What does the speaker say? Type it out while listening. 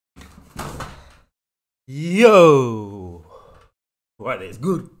Yo! What is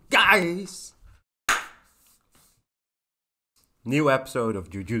good, guys? New episode of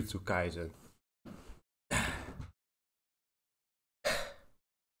Jujutsu Kaisen.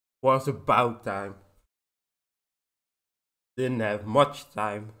 Was about time. Didn't have much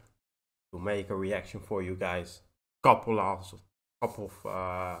time to make a reaction for you guys. Couple of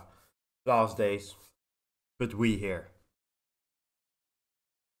last days, but we here.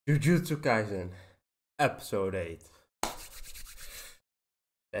 Jujutsu Kaisen, episode 8.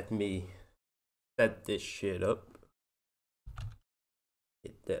 Let me set this shit up.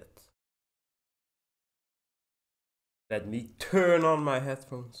 Hit that. Let me turn on my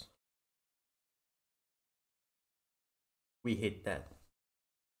headphones. We hit that.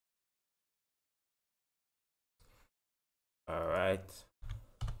 Alright.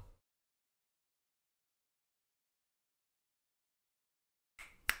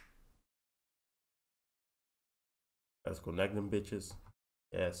 Let's connect them bitches.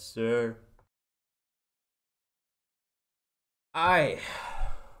 Yes, sir. As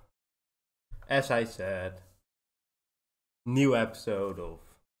I said, new episode of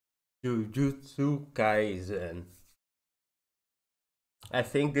Jujutsu Kaisen. I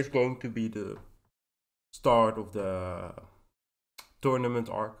think this is going to be the start of the tournament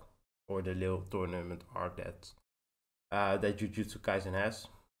arc, or the little tournament arc that Jujutsu Kaisen has.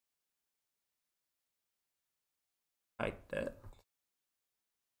 Like that.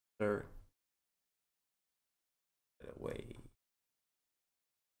 Sir. Get away.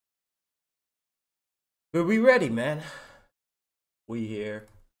 But we ready, man. We here.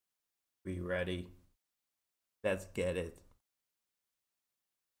 We ready. Let's get it.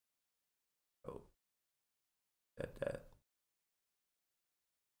 Oh. That.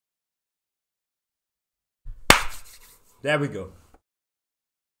 There we go.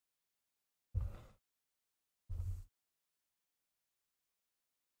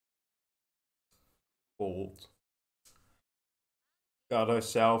 Cold. Got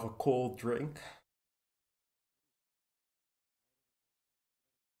herself a cold drink.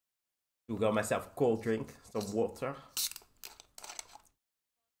 Got myself a cold drink, some water.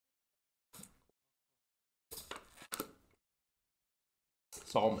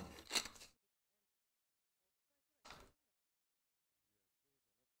 Salmon.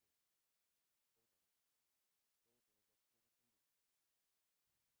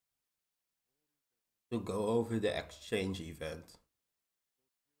 To go over the exchange event.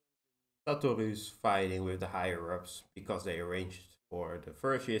 Satoru's fighting with the higher-ups because they arranged for the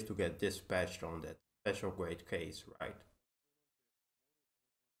first years to get dispatched on that special grade case, right?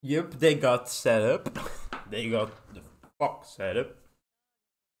 Yep, they got set up. They got the fuck set up.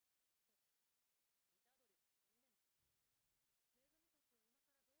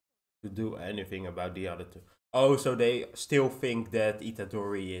 To do anything about the other two. Oh, so they still think that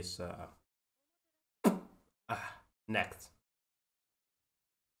Itadori is necked.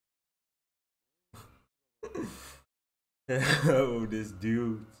 Oh, this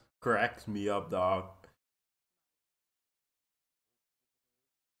dude cracks me up, dog.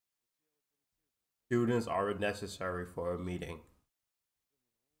 Students aren't necessary for a meeting.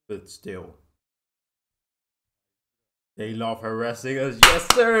 But still. They love harassing us. Yes,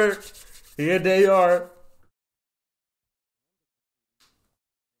 sir! Here they are.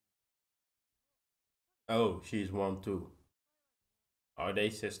 Oh, she's one too. Are they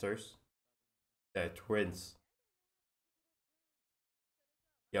sisters? They're twins.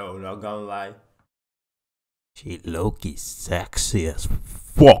 Yo, not gonna lie. She low-key sexy as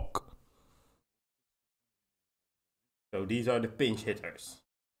fuck. So these are the pinch hitters.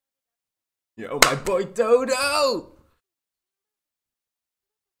 Yo, my boy Todo!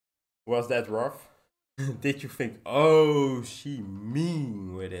 Was that rough? Did you think, oh, she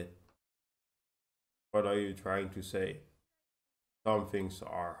mean with it? What are you trying to say? Some things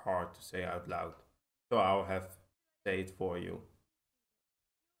are hard to say out loud, so I'll have to say it for you.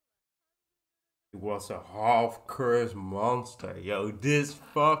 It was a half-cursed monster. Yo, this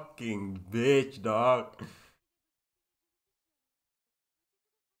fucking bitch, dog.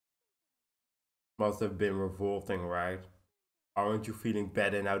 Must have been revolting, right? Aren't you feeling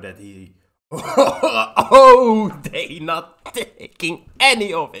better now that he... Oh, they not taking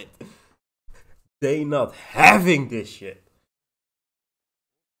any of it. They not having this shit.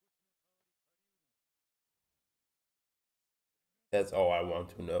 That's all I want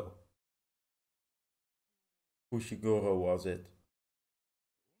to know. Fushiguro was it?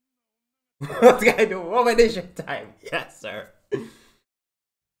 What kind of woman is your time? Yes, sir.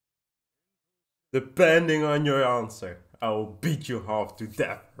 Depending on your answer, I will beat you half to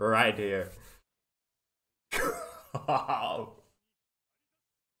death right here.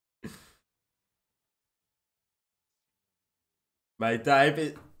 My type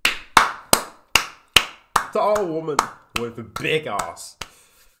is tall woman with a big ass.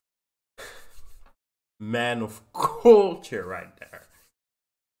 Man of culture right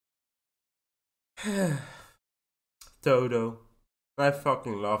there. Todo, I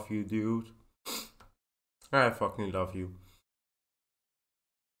fucking love you, dude. I fucking love you.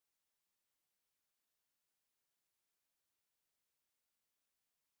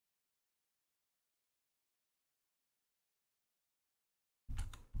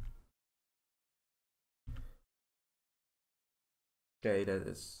 Okay, that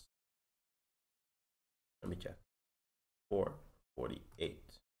is. Let me check. 448.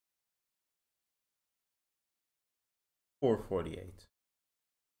 448.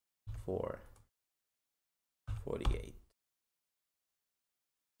 448.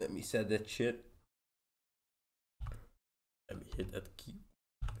 Let me set that shit. Let me hit that key.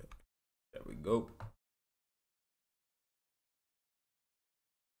 There we go.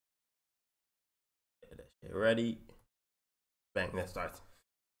 Get that shit ready. Bang, let's start.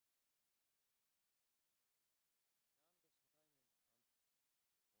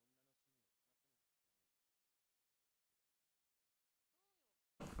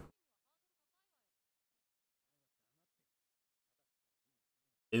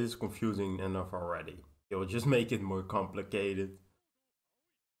 It is confusing enough already. It will just make it more complicated.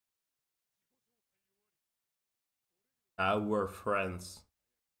 Now we're friends.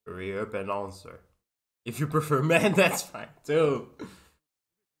 Hurry up and answer. If you prefer men, that's fine too.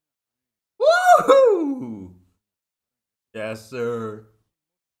 Woohoo! Yes, sir.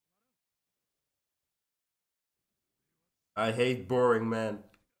 I hate boring men.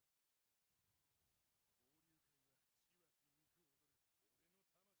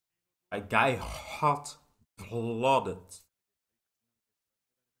 A guy hot-blooded.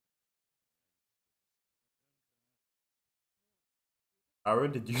 I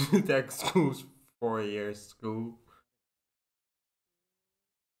already did tech schools 4 years school.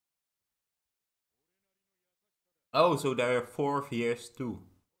 Oh, so there are 4 years too.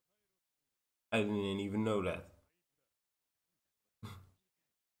 I didn't even know that.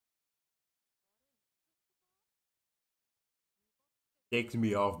 Takes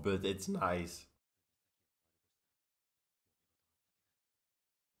me off, but it's nice.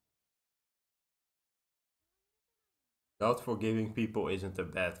 Not forgiving people isn't a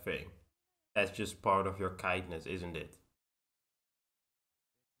bad thing. That's just part of your kindness, isn't it?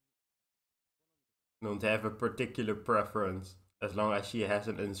 Don't have a particular preference. As long as she has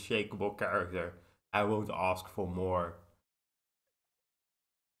an unshakable character, I won't ask for more.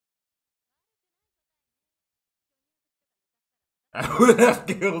 I would have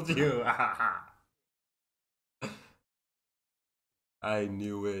killed you. I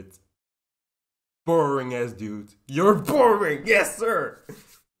knew it. Boring ass dude. You're boring, yes sir.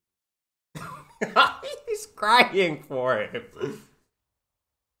 He's crying for him.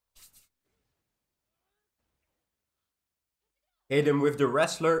 Hit him with the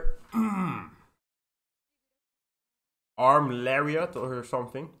wrestler. Arm lariat or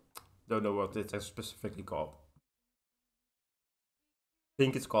something. Don't know what it's specifically called. I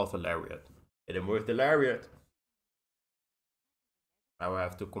think it's called a lariat. Hit him with the lariat. I will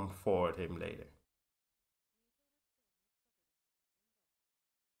have to comfort him later.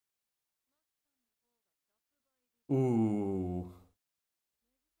 Ooh.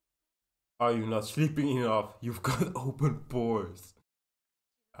 Are you not sleeping enough? You've got open pores.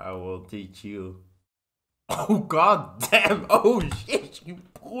 I will teach you. Oh god damn! Oh shit! You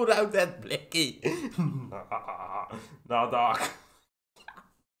pulled out that blicky. Nah, dog.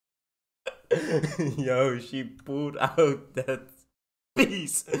 Yo, she pulled out that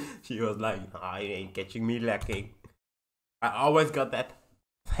piece. She was like, nah, you ain't catching me lacking. I always got that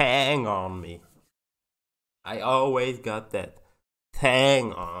thang on me. I always got that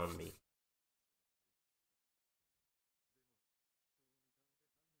thang on me.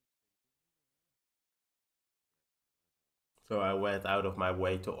 So I went out of my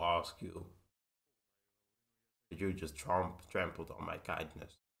way to ask you. But you just trampled on my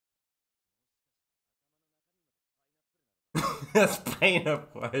kindness. That's pain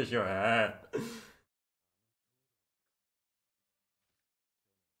of pleasure, huh?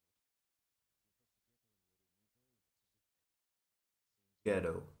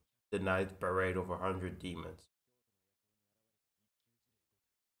 Ghetto, the night parade of 100 demons.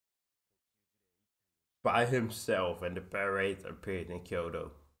 By himself, and the parade appeared in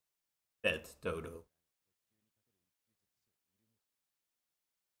Kyoto. Dead Dodo.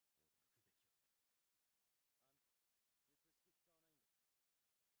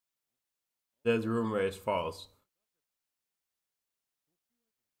 That rumor is false.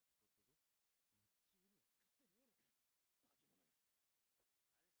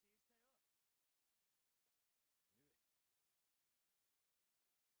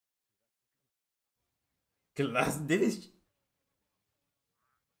 Class, dit is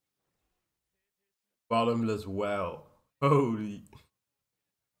bottomless well. Holy.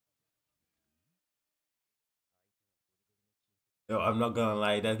 Yo, I'm not gonna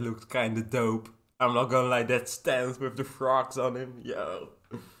lie, that looks kinda dope. I'm not gonna lie, that stance with the frogs on him, yo.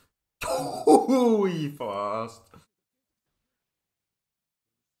 He fast.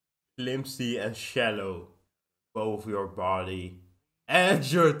 Flimsy and shallow. Both your body and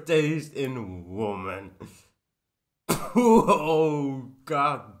your taste in woman. Oh,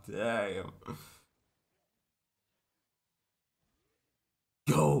 god damn.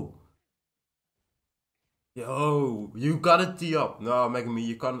 Yo. Yo, you gotta tee up. No, Megami,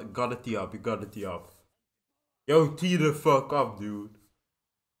 you can't. Gotta tee up. You gotta tee up. Yo, tee the fuck up, dude.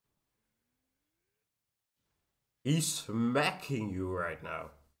 He's smacking you right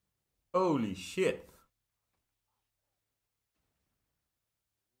now. Holy shit.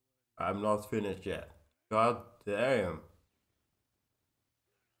 I'm not finished yet. God damn.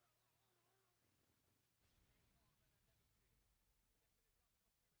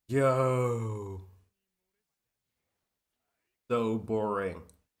 Yo. So boring.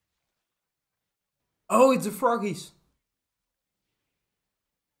 Oh, it's the froggies.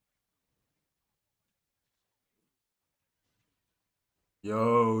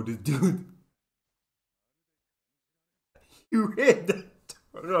 Yo, the dude. You hit that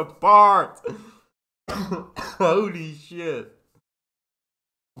apart. Holy shit.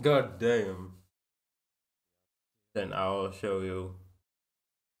 God damn. Then I'll show you.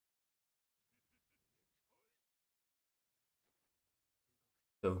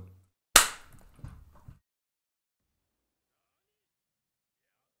 So.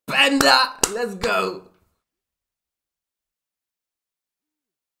 Panda! Let's go!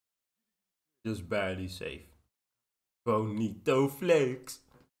 Just barely safe. Bonito flakes.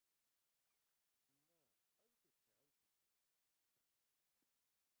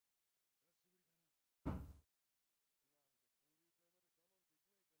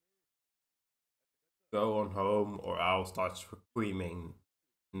 Go on home or I'll start screaming.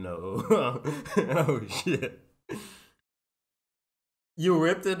 No. Oh shit. You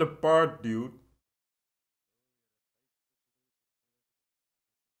ripped it apart, dude.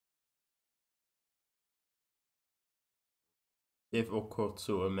 Give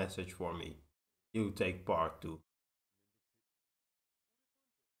Okotsu a message for me. You take part too.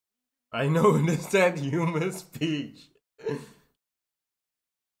 I know understand human speech.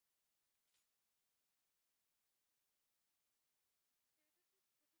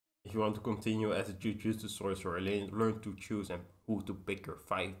 If you want to continue as a Jujutsu sorcerer, learn to choose and who to pick your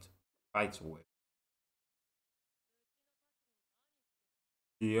fights with.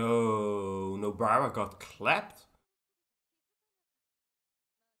 Yo, Nobara got clapped?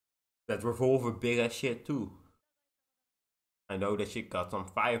 That revolver big as shit too. I know that shit got some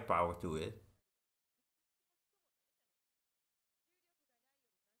firepower to it.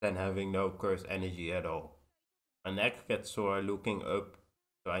 Than having no curse energy at all. My neck gets sore looking up,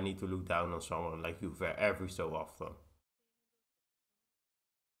 so I need to look down on someone like you every so often.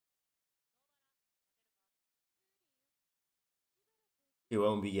 You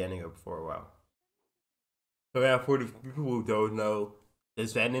won't be getting up for a while. So yeah, for the people who don't know, the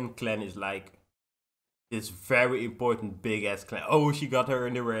Zenin clan is like this very important big ass clan. Oh, she got her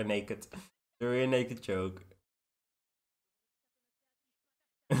in the rear naked. The rear naked choke.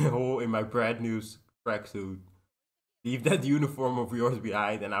 Oh, in my brand new tracksuit. Leave that uniform of yours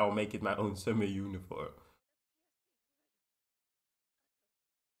behind and I will make it my own summer uniform.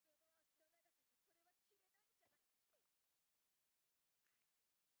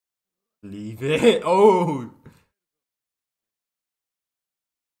 Leave it. Oh!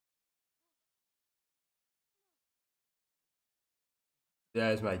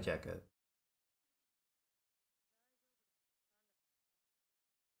 There's my jacket.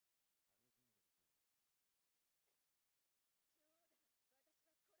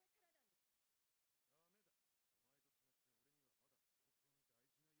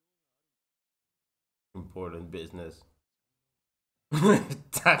 Important business.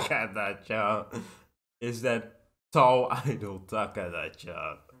 Takada-chan is that tall idol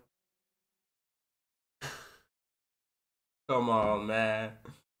Takada-chan. Come on, man.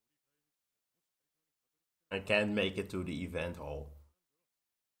 I can't make it to the event hall.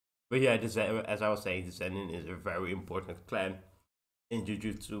 But yeah, as I was saying, the Zenin is a very important clan in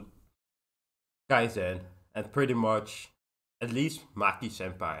Jujutsu. Kaisen, and pretty much, at least Maki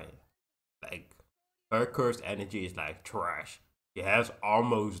Senpai, like, her cursed energy is like trash. She has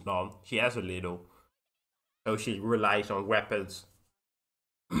almost none. She has a little. So she relies on weapons.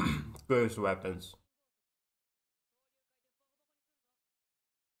 Cursed weapons.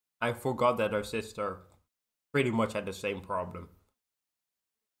 I forgot that her sister pretty much had the same problem.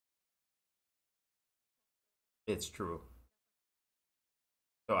 It's true.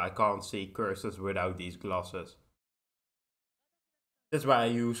 So I can't see curses without these glasses. That's why I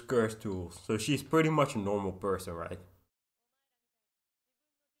use curse tools. So she's pretty much a normal person, right?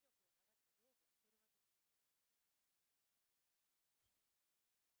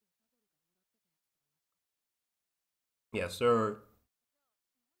 Yes, sir.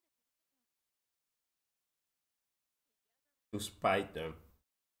 To spite them.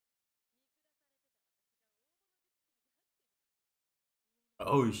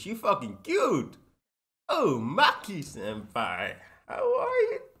 Oh, is she fucking cute? Oh, Maki senpai. How are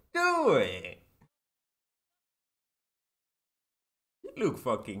you doing? You look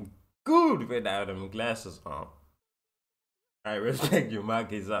fucking good without them glasses on. I respect you,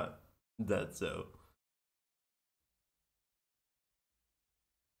 Maki-san. That's so.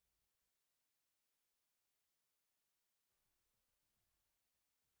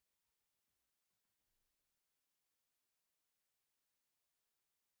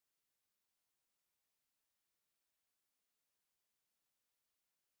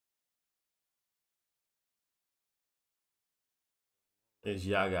 Is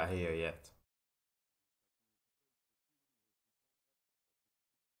Yaga here yet?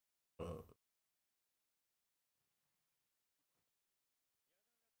 Uh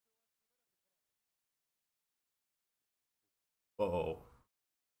oh.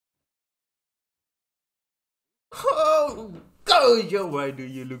 Oh, Gojo, why do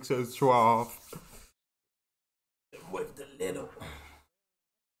you look so suave? With the little.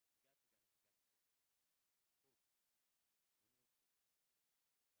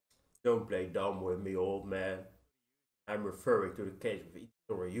 Don't play dumb with me, old man. I'm referring to the case of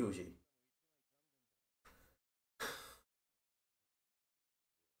Itadori Yuji.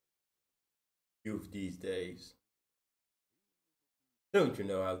 Youth these days. Don't you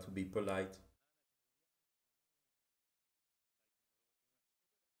know how to be polite?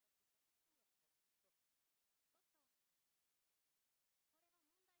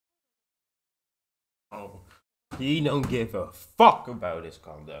 Oh, he don't give a fuck about his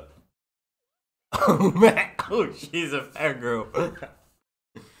conduct. Oh man, oh she's a fair girl.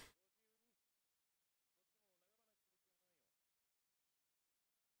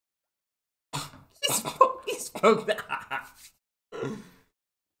 he spoke that.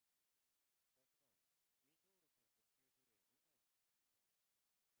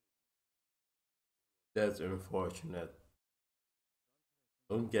 That's unfortunate.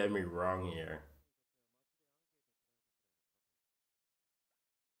 Don't get me wrong here.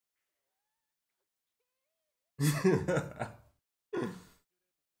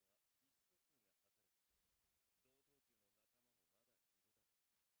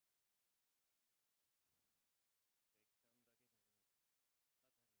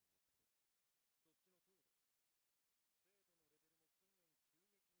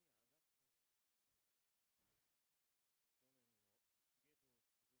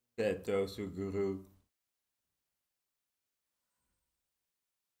 Keto Suguru.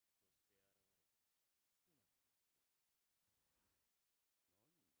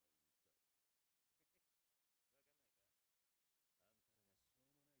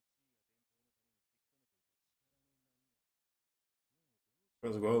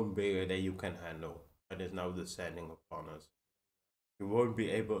 Was growing bigger than you can handle, and is now descending upon us. You won't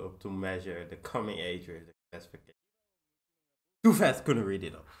be able to measure the coming age with the classification. Too fast, couldn't read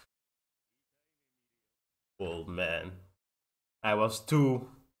it up. Old man. I was too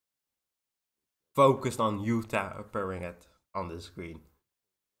focused on Utah appearing on the screen.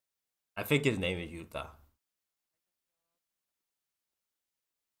 I think his name is Utah.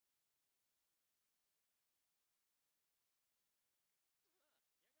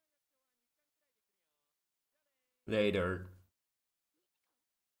 Later.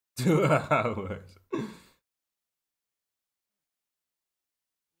 2 hours.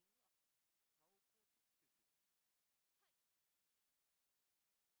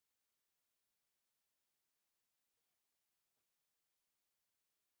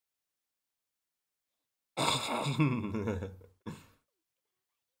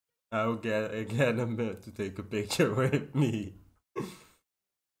 I'll get a minute to take a picture with me.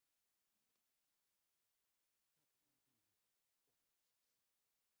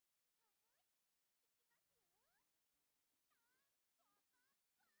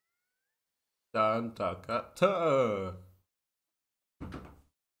 Tantakata.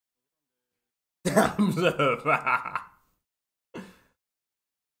 Thumbs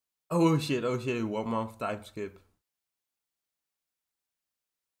oh shit, 1 month time skip.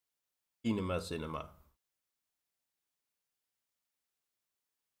 Cinema.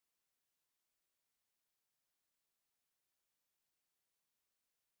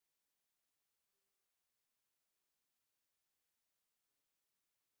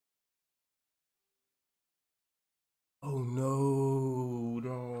 Oh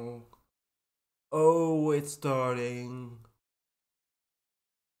no. Oh, it's starting.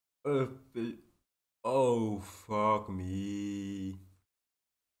 Oh, fuck me.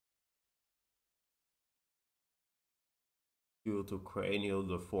 Due to cranial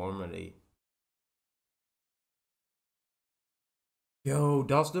deformity. Yo,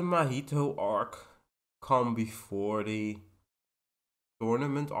 does the Mahito arc come before the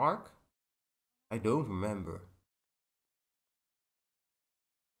tournament arc? I don't remember.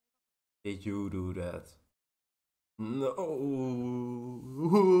 Did you do that? No.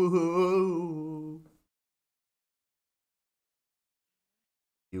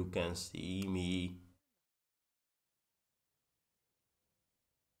 You can see me.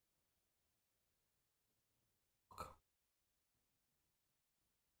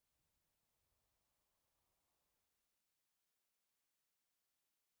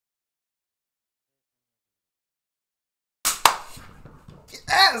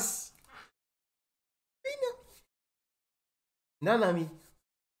 Yes! Nanami.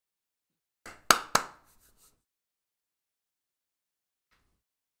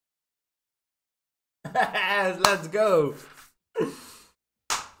 Let's go.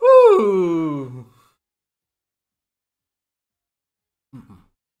 Woo!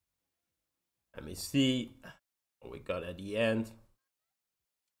 Let me see what we got at the end.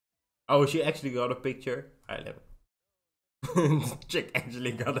 Oh, she actually got a picture. I know. Chick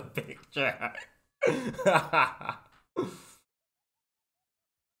actually got a picture.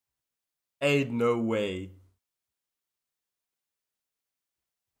 Ain't no way.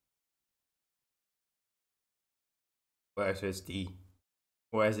 Where's his tea?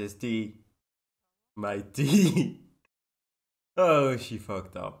 Where's his tea? My tea. Oh, she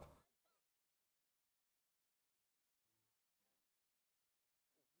fucked up.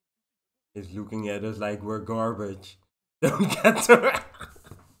 He's looking at us like we're garbage. Don't get to her.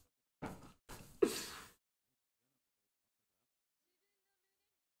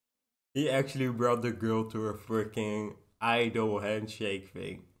 He actually brought the girl to a freaking idol handshake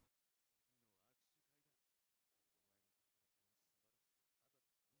thing.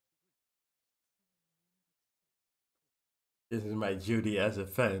 This is my duty as a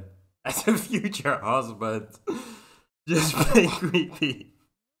fan. As a future husband. Just play creepy.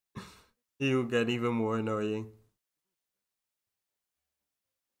 He will get even more annoying.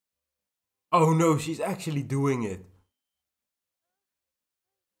 Oh no, she's actually doing it.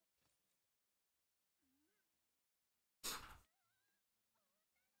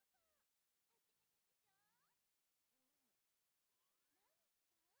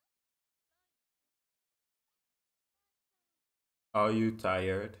 Are you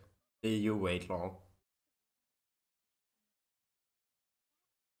tired? Did you wait long?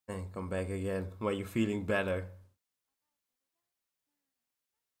 And come back again when you're feeling better.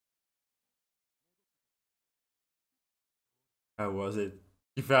 How was it?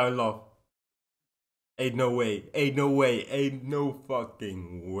 You fell in love. Ain't no way. Ain't no way. Ain't no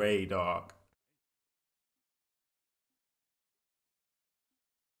fucking way, dog.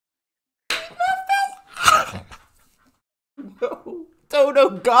 No. Toto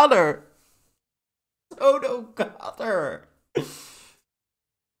got her. Toto got her.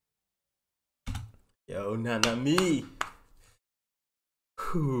 Yo, Nanami.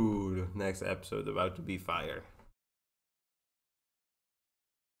 Whew, the next episode about to be fire.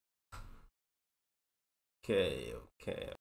 Okay.